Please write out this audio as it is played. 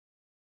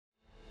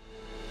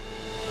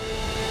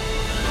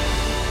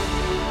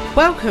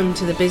Welcome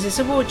to the Business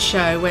Awards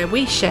Show, where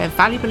we share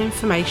valuable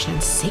information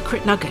and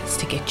secret nuggets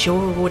to get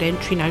your award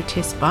entry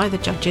noticed by the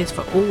judges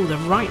for all the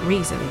right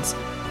reasons.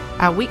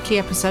 Our weekly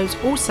episodes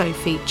also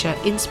feature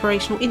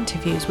inspirational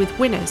interviews with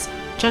winners,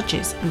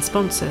 judges and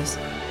sponsors.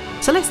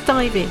 So let's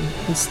dive in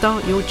and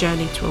start your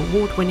journey to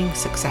award-winning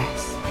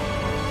success.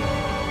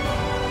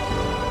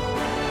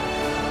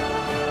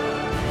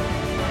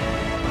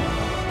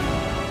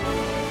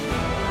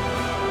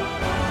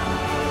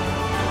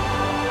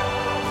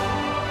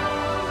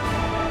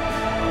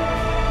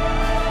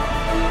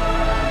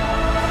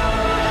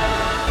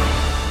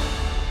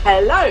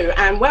 Hello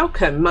and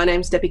welcome. My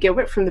name's Debbie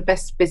Gilbert from the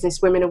Best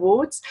Business Women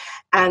Awards,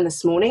 and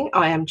this morning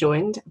I am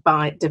joined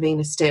by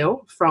Davina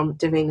Steel from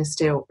Davina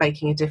Steel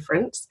Making a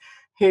Difference,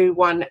 who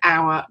won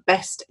our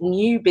Best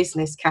New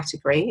Business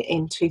category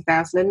in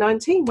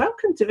 2019.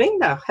 Welcome,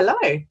 Davina.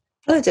 Hello.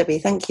 Hello, Debbie.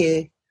 Thank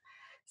you.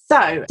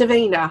 So,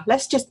 Davina,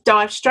 let's just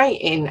dive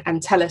straight in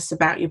and tell us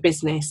about your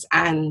business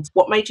and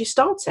what made you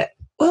start it.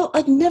 Well,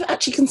 I'd never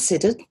actually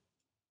considered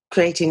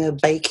creating a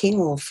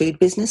baking or food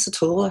business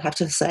at all, I have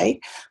to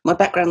say. My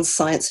background's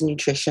science and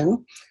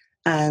nutrition,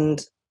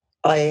 and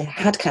I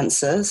had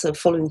cancer, so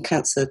following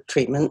cancer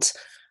treatment,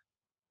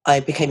 I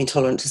became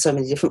intolerant to so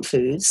many different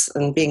foods,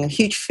 and being a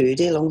huge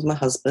foodie along with my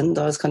husband,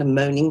 I was kind of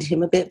moaning to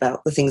him a bit about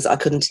the things I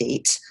couldn't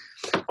eat.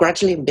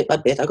 Gradually, bit by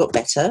bit, I got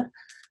better.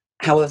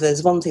 However,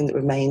 there's one thing that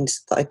remained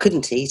that I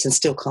couldn't eat and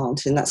still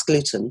can't, and that's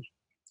gluten.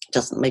 It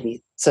doesn't make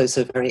me so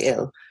very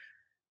ill.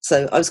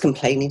 So I was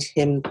complaining to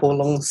him, poor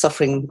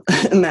long-suffering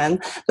man,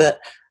 that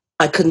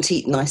I couldn't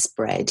eat nice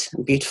bread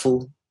and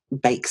beautiful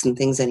bakes and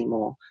things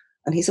anymore.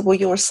 And he said, well,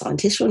 you're a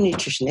scientist, you're a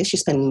nutritionist, you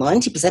spend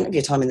 90% of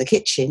your time in the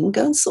kitchen,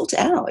 go and sort it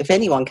out. If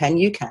anyone can,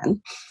 you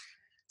can.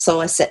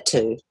 So I set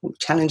to,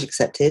 challenge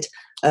accepted.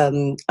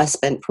 I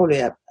spent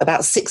probably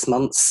about 6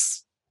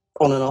 months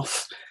on and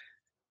off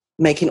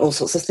making all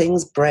sorts of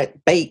things, bread,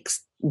 bakes,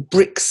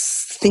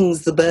 bricks,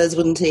 things the birds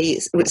wouldn't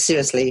eat.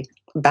 Seriously,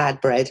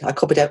 bad bread. I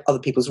copied out other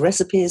people's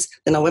recipes.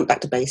 Then I went back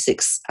to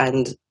basics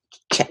and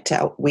checked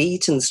out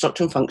wheat and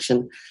structure and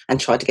function and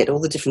tried to get all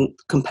the different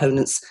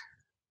components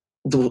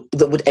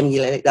that would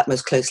emulate that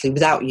most closely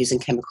without using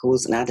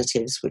chemicals and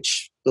additives,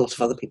 which a lot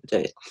of other people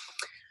do.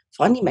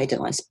 Finally made a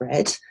nice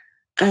bread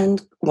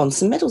and won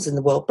some medals in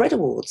the World Bread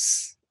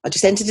Awards. I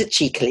just entered it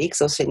cheekily because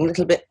I was feeling a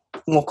little bit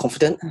more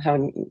confident,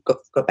 having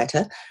got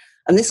better.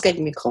 And this gave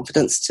me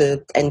confidence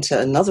to enter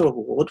another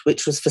award,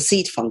 which was for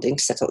seed funding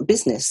to set up the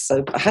business.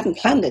 So I hadn't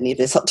planned any of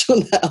this up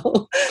till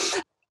now.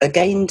 I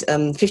gained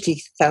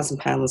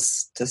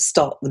 £50,000 to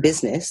start the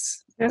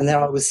business. Yeah. And there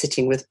I was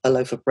sitting with a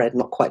loaf of bread,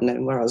 not quite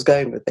knowing where I was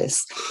going with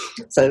this.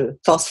 So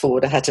fast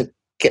forward, I had to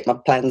get my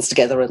plans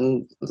together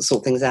and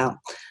sort things out.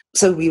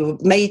 So we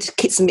made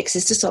kits and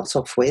mixes to start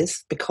off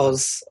with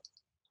because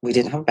we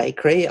didn't have a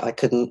bakery. I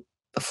couldn't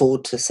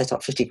afford to set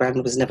up 50 grand.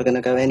 I was never going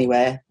to go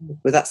anywhere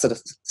with that sort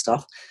of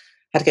stuff.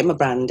 Had to get my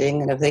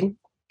branding and everything.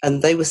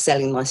 And they were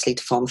selling nicely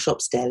to farm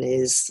shops,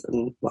 delis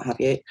and what have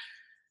you.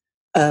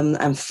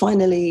 And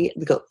finally,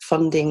 we got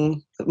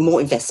funding, more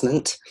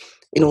investment,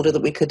 in order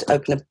that we could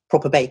open a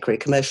proper bakery,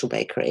 commercial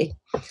bakery.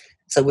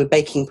 So we're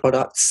baking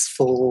products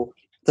for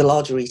the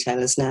larger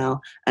retailers now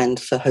and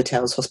for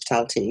hotels,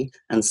 hospitality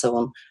and so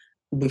on.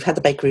 We've had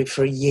the bakery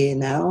for a year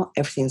now.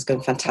 Everything's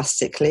going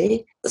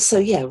fantastically. So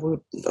yeah,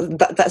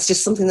 that's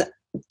just something that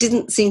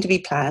didn't seem to be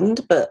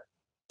planned, but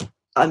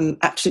I'm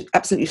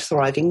absolutely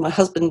thriving. My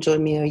husband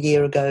joined me a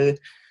year ago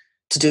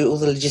to do all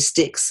the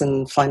logistics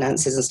and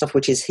finances and stuff,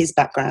 which is his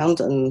background,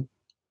 and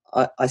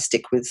I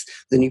stick with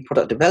the new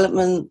product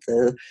development,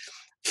 the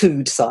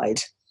food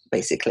side,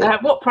 basically.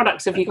 What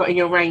products have you got in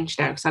your range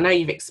now? Because I know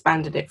you've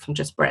expanded it from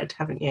just bread,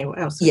 haven't you? What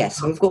else?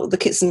 Yes, we've got the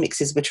kits and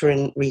mixes, which are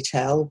in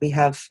retail. We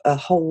have a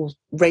whole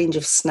range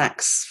of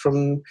snacks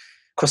from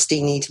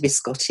crostini to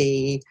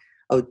biscotti,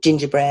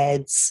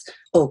 gingerbreads,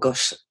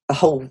 a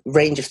whole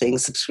range of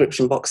things,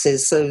 subscription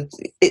boxes. So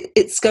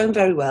it's going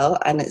very well,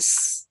 and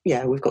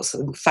we've got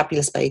some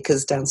fabulous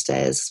bakers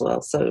downstairs as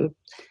well. So,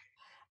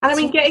 and I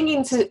mean, getting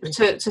into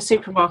to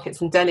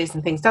supermarkets and delis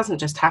and things doesn't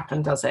just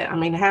happen, does it? I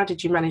mean, how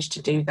did you manage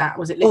to do that?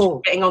 Was it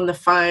literally getting on the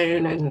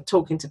phone and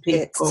talking to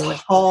people?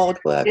 It's hard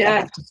work, yeah. I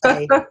have to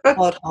say.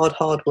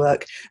 hard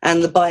work.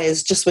 And the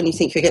buyers, just when you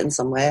think you're getting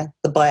somewhere,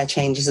 the buyer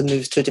changes and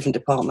moves to a different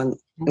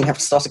department, and you have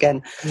to start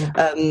again.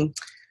 Yeah.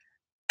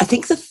 I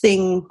think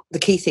the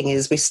key thing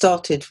is we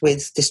started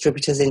with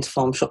distributors into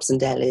farm shops and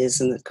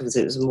delis, and because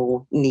it was a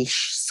more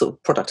niche sort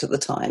of product at the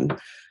time.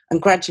 And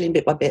gradually,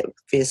 bit by bit,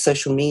 via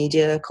social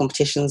media,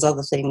 competitions,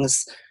 other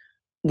things,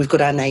 we've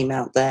got our name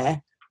out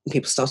there, and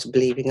people started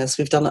believing us.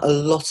 We've done a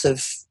lot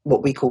of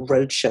what we call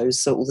road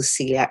shows, so all the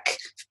celiac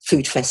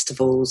food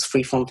festivals,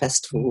 free-from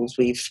festivals.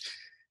 We've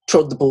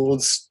trod the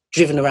boards,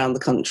 driven around the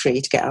country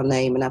to get our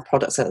name and our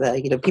products out there.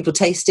 You know, people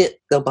taste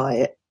it, they'll buy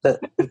it, but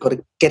we've got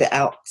to get it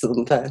out to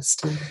them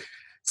first.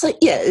 So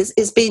yeah,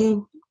 it's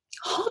been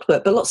hard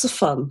work, but lots of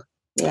fun.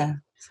 Yeah.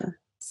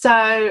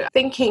 So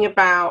thinking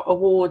about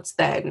awards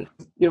then,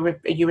 you're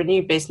a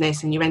new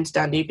business and you entered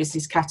our new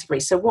business category.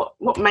 So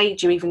what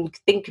made you even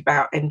think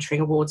about entering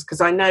awards?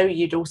 Because I know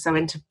you'd also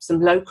entered some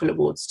local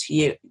awards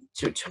to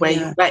where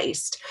you're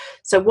based.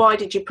 So why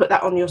did you put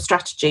that on your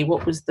strategy?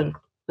 What was the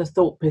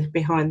thought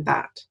behind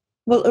that?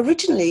 Well,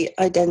 originally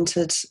I'd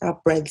entered our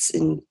breads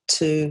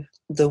into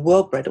the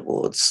World Bread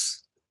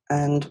Awards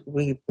and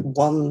we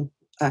won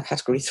our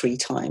category 3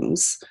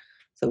 times.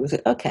 So we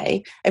thought,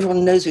 okay,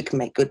 everyone knows we can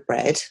make good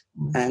bread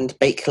and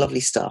bake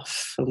lovely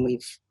stuff. And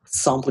we've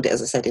sampled it,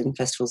 as I said, in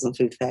festivals and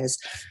food fairs.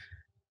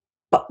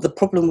 But the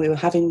problem we were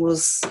having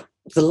was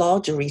the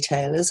larger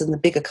retailers and the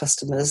bigger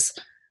customers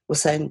were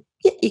saying,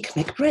 yeah, you can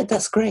make bread,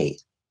 that's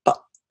great. But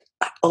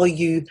are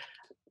you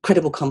a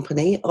credible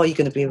company? Are you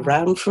going to be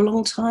around for a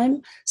long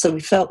time? So we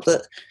felt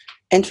that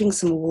entering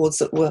some awards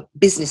that were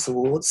business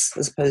awards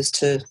as opposed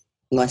to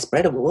nice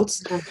bread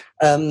awards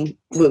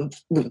were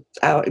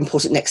our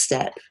important next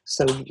step.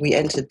 So we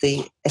entered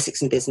the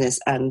Essex in Business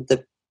and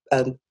the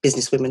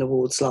Business Women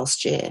Awards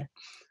last year.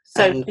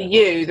 So for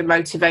you, the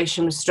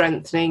motivation was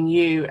strengthening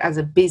you as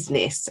a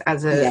business,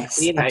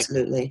 yes,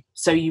 absolutely.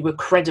 So you were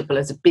credible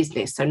as a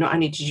business. So not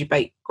only did you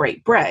bake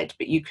great bread,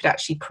 but you could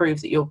actually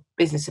prove that your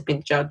business had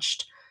been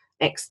judged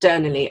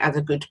externally as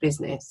a good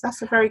business.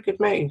 That's a very good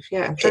move.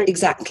 Yeah,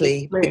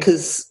 exactly.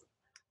 Because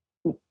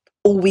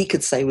all we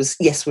could say was,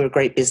 yes, we're a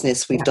great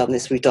business. We've done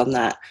this, we've done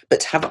that.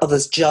 But to have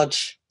others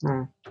judge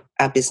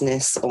our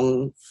business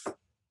on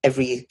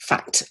every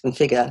fact and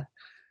figure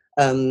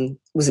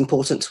was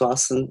important to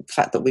us. And the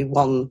fact that we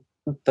won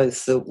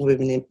both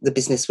the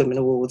Business Women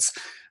Awards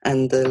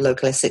and the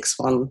local Essex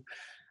one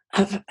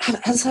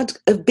has had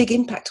a big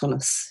impact on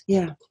us.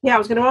 Yeah, I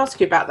was going to ask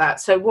you about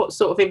that. So what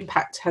sort of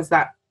impact has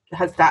that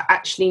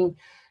actually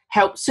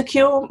helped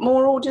secure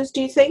more orders,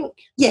 do you think?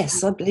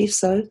 Yes, I believe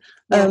so.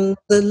 The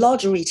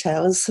larger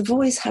retailers have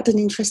always had an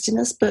interest in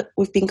us, but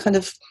we've been kind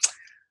of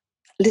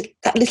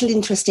that little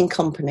interesting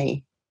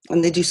company.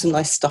 And they do some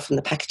nice stuff, and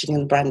the packaging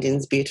and the branding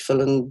is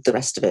beautiful and the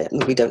rest of it.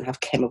 And we don't have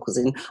chemicals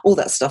in, all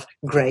that stuff,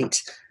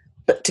 great.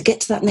 But to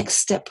get to that next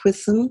step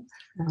with them,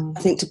 I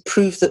think to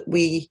prove that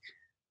we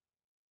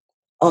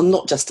are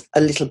not just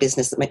a little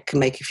business that can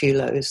make a few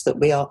loaves, that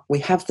we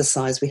have the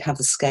size, we have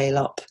the scale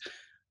up,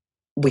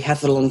 we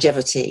have the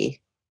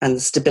longevity and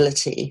the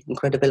stability and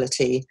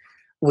credibility.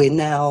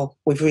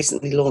 We've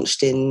recently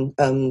launched in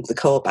the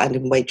Co-op and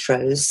in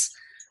Waitrose,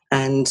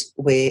 and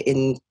we're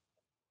in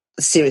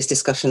serious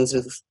discussions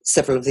with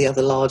several of the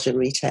other larger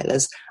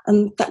retailers,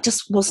 and that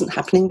just wasn't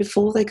happening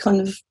before. They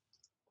kind of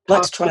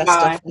like to try our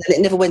stuff, and then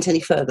it never went any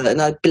further.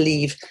 And I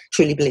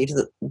truly believe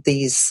that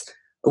these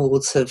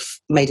awards have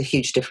made a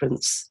huge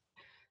difference.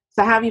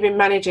 So how have you been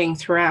managing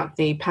throughout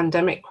the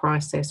pandemic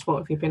crisis? What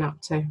have you been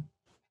up to?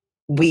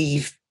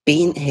 We've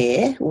been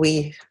here.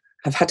 We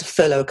have had to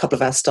furlough a couple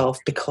of our staff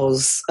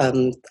because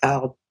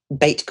our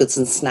baked goods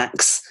and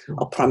snacks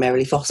are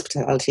primarily for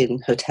hospitality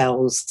in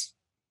hotels,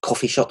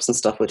 coffee shops and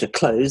stuff, which are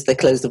closed. They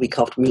closed the week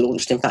after we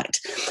launched, in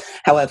fact.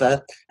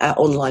 However, our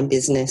online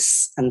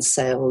business and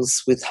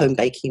sales, with home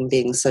baking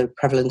being so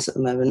prevalent at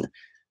the moment,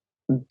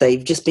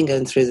 they've just been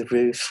going through the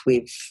roof.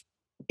 We've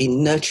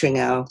been nurturing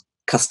our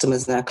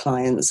customers and our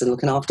clients and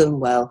looking after them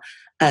well,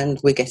 and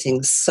we're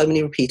getting so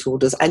many repeat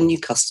orders and new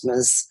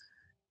customers.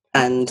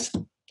 And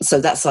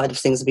so that side of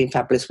things have been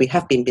fabulous. We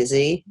have been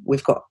busy.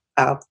 We've got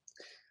our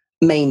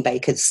main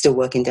baker still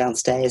working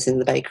downstairs in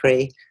the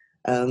bakery.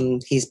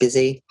 He's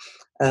busy.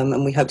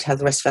 And we hope to have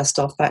the rest of our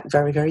staff back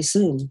very, very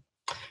soon.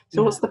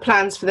 So what's the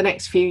plans for the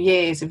next few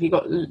years? Have you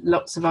got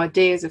lots of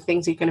ideas of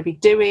things you're going to be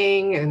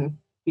doing? And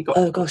you got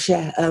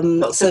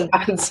lots of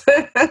plans.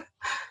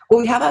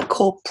 Well, we have our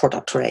core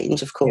product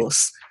range, of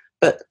course,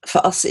 but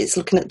for us, it's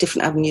looking at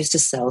different avenues to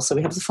sell. So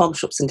we have the farm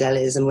shops and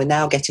delis, and we're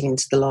now getting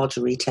into the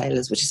larger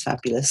retailers, which is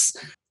fabulous.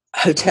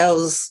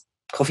 Hotels,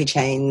 coffee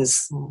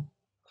chains,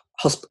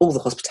 all the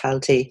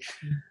hospitality.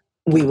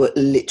 We were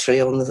literally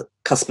on the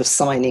cusp of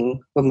signing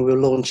when we were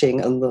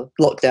launching, and the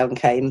lockdown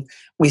came.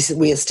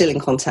 We are still in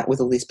contact with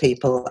all these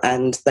people,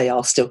 and they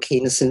are still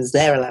keen as soon as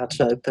they're allowed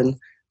to open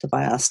to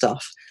buy our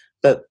stuff.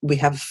 But we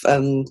have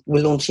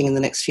we're launching in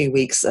the next few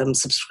weeks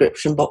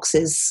subscription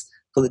boxes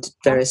for the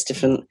various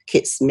different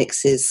kits,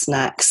 mixes,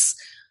 snacks,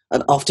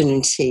 an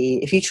afternoon tea.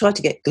 If you try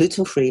to get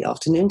gluten-free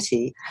afternoon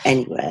tea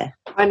anywhere,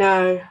 I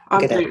know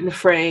I'm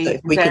gluten-free. So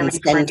if we can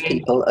send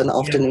people an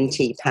afternoon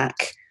tea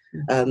pack.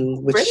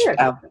 Which brilliant.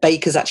 Our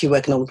baker's actually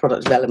working on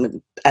product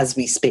development as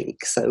we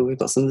speak. So we've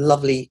got some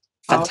lovely,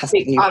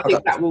 fantastic new products. I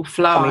think that will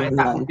fly.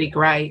 That would be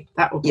great.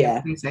 That would be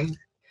amazing.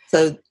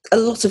 So a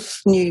lot of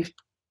new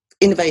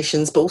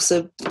innovations, but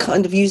also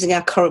kind of using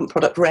our current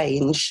product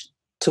range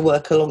to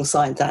work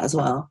alongside that as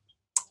well.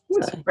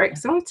 That's very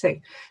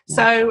exciting. Yeah.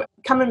 So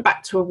coming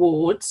back to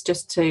awards,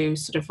 just to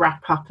sort of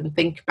wrap up and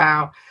think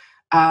about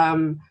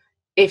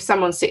if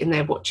someone's sitting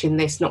there watching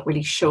this, not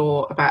really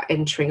sure about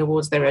entering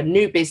awards, they're a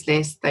new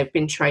business, they've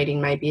been trading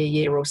maybe a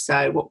year or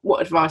so,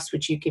 what advice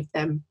would you give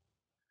them?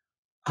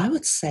 I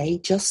would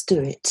say just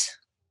do it,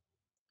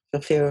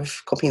 for fear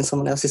of copying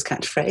someone else's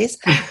catchphrase.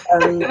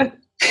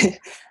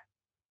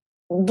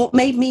 what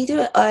made me do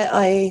it,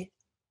 I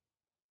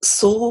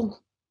saw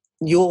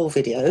your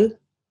video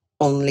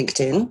on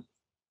LinkedIn,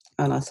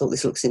 and I thought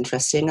this looks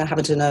interesting. I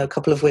happen to know a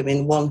couple of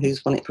women, one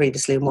who's won it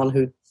previously and one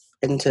who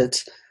entered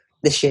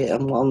this year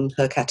and won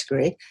her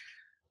category.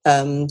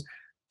 And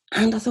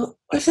I thought,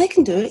 well, if they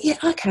can do it, yeah,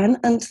 I can.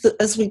 And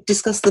as we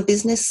discussed, the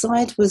business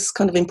side was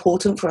kind of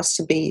important for us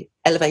to be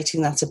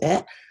elevating that a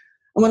bit.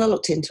 And when I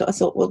looked into it, I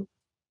thought, well,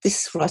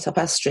 this is right up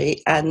our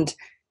street. And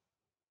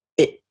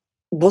it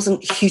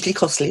wasn't hugely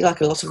costly. Like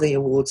a lot of the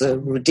awards are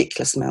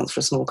ridiculous amounts for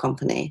a small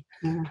company.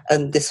 Mm.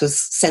 And this was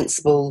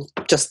sensible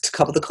just to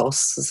cover the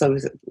costs. So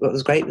it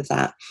was great with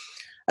that.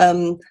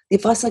 The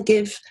advice I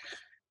give,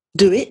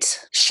 do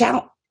it,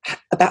 shout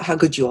about how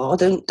good you are.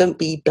 Don't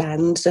be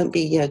bland. Don't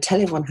be,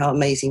 tell everyone how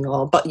amazing you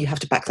are, but you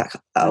have to back that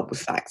up with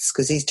facts,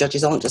 because these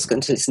judges aren't just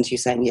going to listen to you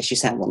saying, yes, you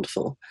sound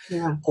wonderful.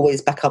 Yeah.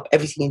 Always back up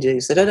everything you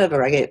do. So don't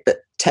overrag it, but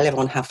tell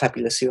everyone how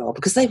fabulous you are,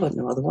 because they won't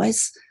know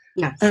otherwise.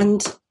 Yeah.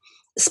 And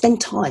spend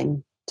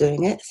time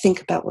doing it.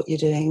 Think about what you're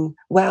doing.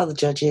 Wow the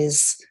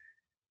judges.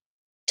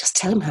 Just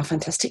tell them how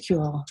fantastic you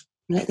are.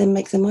 Let them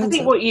make their minds up. I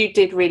think what you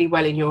did really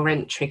well in your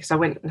entry, because I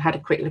went and had a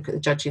quick look at the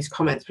judges'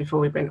 comments before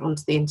we went on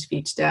to the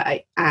interview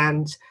today,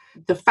 and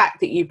the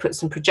fact that you put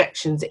some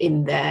projections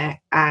in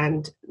there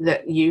and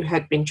that you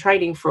had been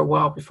trading for a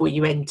while before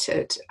you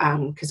entered,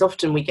 because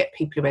often we get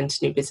people who enter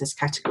new business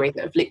category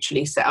that have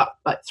literally set up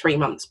like 3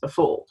 months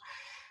before,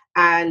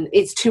 and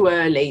it's too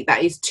early.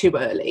 That is too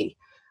early.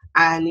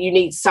 And you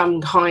need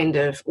some kind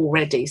of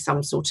already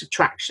some sort of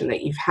traction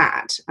that you've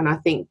had. And I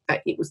think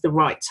that it was the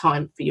right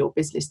time for your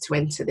business to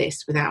enter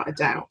this, without a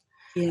doubt.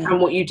 Yeah.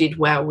 And what you did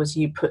well was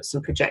you put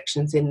some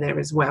projections in there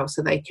as well,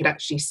 so they could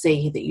actually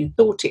see that you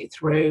thought it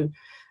through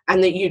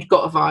and that you'd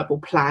got a viable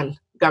plan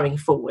going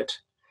forward.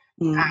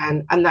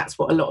 Mm. And that's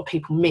what a lot of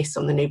people miss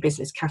on the new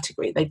business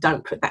category. They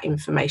don't put that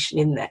information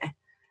in there.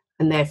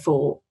 And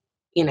therefore,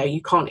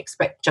 you can't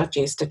expect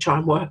judges to try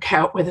and work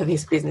out whether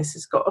this business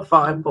has got a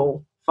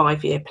viable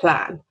 5-year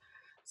plan.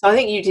 So I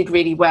think you did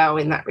really well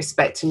in that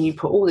respect, and you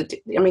put all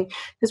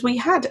because we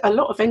had a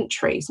lot of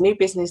entries. New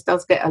business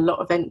does get a lot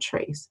of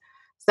entries.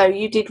 So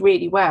you did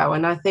really well,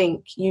 and I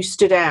think you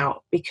stood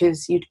out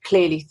because you'd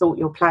clearly thought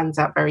your plans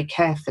out very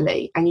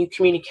carefully, and you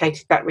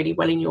communicated that really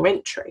well in your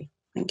entry.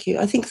 Thank you.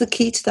 I think the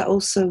key to that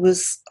also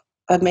was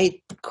I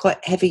made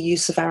quite heavy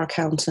use of our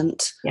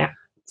accountant. Yeah.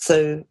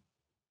 So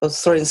I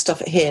was throwing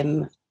stuff at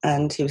him,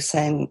 and he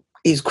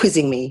was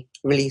quizzing me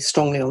really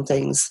strongly on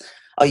things.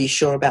 Are you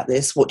sure about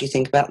this? What do you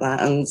think about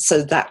that? And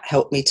so that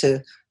helped me to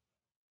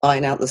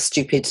iron out the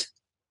stupid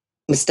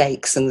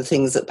mistakes and the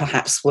things that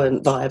perhaps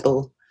weren't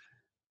viable,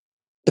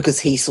 because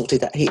he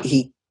sorted that.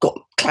 He got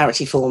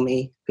clarity for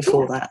me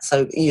before that.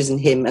 So using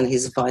him and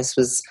his advice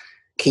was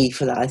key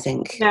for that, I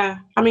think. Yeah.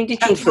 I mean, did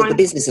you for the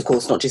business, of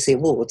course, not just the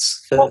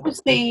awards. What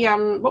was the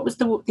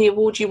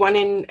award you won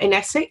in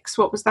Essex?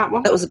 What was that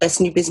one? That was the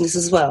best new business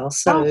as well.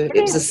 So it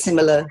was a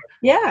similar,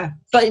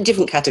 slightly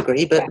different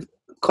category, but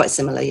quite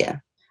similar, yeah.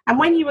 And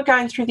when you were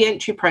going through the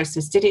entry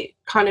process, did it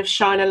kind of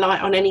shine a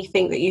light on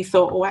anything that you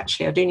thought, oh,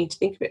 actually, I do need to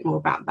think a bit more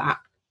about that?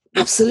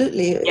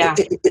 Absolutely. Yeah.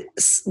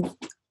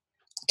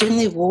 Doing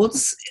the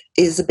awards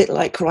is a bit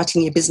like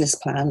writing your business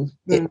plan.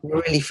 It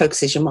really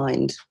focuses your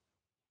mind.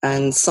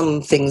 And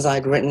some things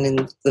I'd written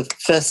in the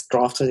first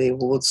draft of the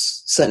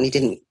awards certainly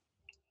didn't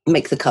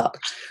make the cut,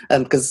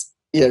 because,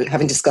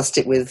 having discussed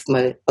it with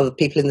my other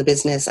people in the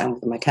business and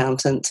with my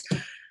accountant,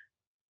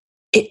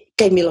 it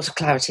gave me a lot of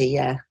clarity,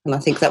 yeah. And I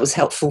think that was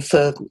helpful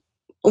for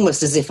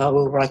almost as if I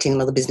were writing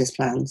another business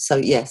plan. So,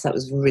 yes, that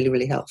was really,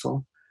 really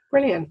helpful.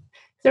 Brilliant.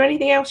 Is there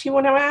anything else you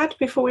want to add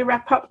before we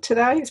wrap up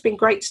today? It's been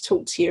great to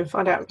talk to you and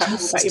find out about your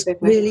business.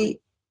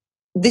 Really,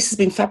 this has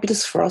been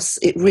fabulous for us.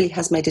 It really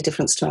has made a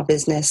difference to our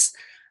business.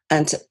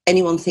 And to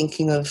anyone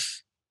thinking of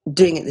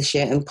doing it this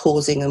year and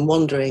pausing and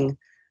wondering,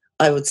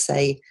 I would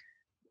say,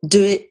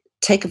 do it,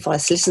 take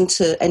advice, listen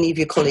to any of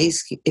your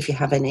colleagues, if you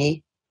have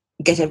any.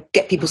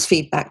 Get people's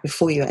feedback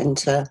before you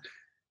enter,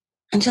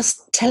 and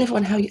just tell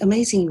everyone how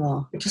amazing you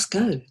are. Just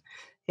go.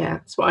 Yeah,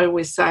 that's what I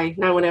always say.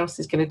 No one else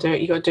is going to do it.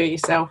 You've got to do it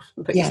yourself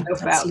and put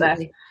yourself out there.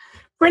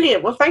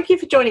 Brilliant. Well, thank you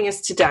for joining us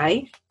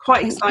today.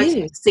 Quite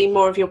excited to see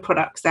more of your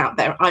products out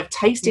there. I've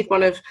tasted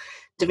one of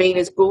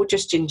Davina's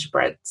gorgeous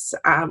gingerbreads,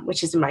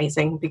 which is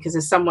amazing, because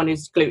as someone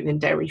who's gluten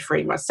and dairy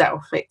free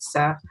myself, it's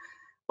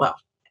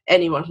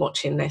anyone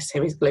watching this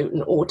who is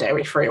gluten or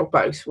dairy free or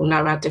both will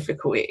know how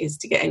difficult it is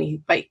to get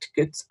any baked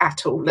goods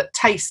at all that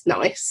taste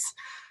nice.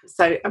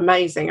 So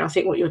amazing. I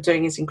think what you're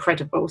doing is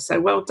incredible. So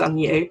well done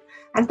you.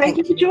 And thank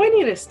you for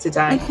joining us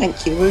today.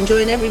 Thank you. We're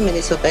enjoying every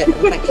minute of it.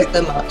 Thank you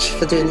so much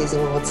for doing these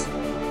awards.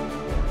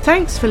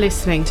 Thanks for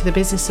listening to the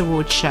Business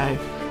Awards Show.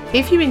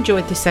 If you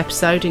enjoyed this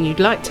episode and you'd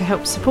like to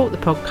help support the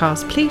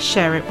podcast, please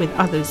share it with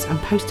others and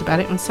post about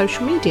it on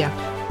social media,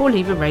 or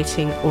leave a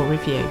rating or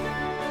review.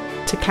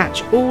 To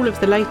catch all of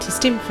the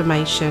latest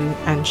information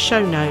and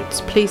show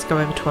notes, please go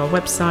over to our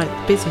website,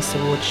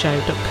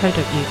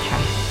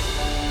 businessawardshow.co.uk.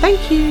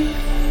 Thank you.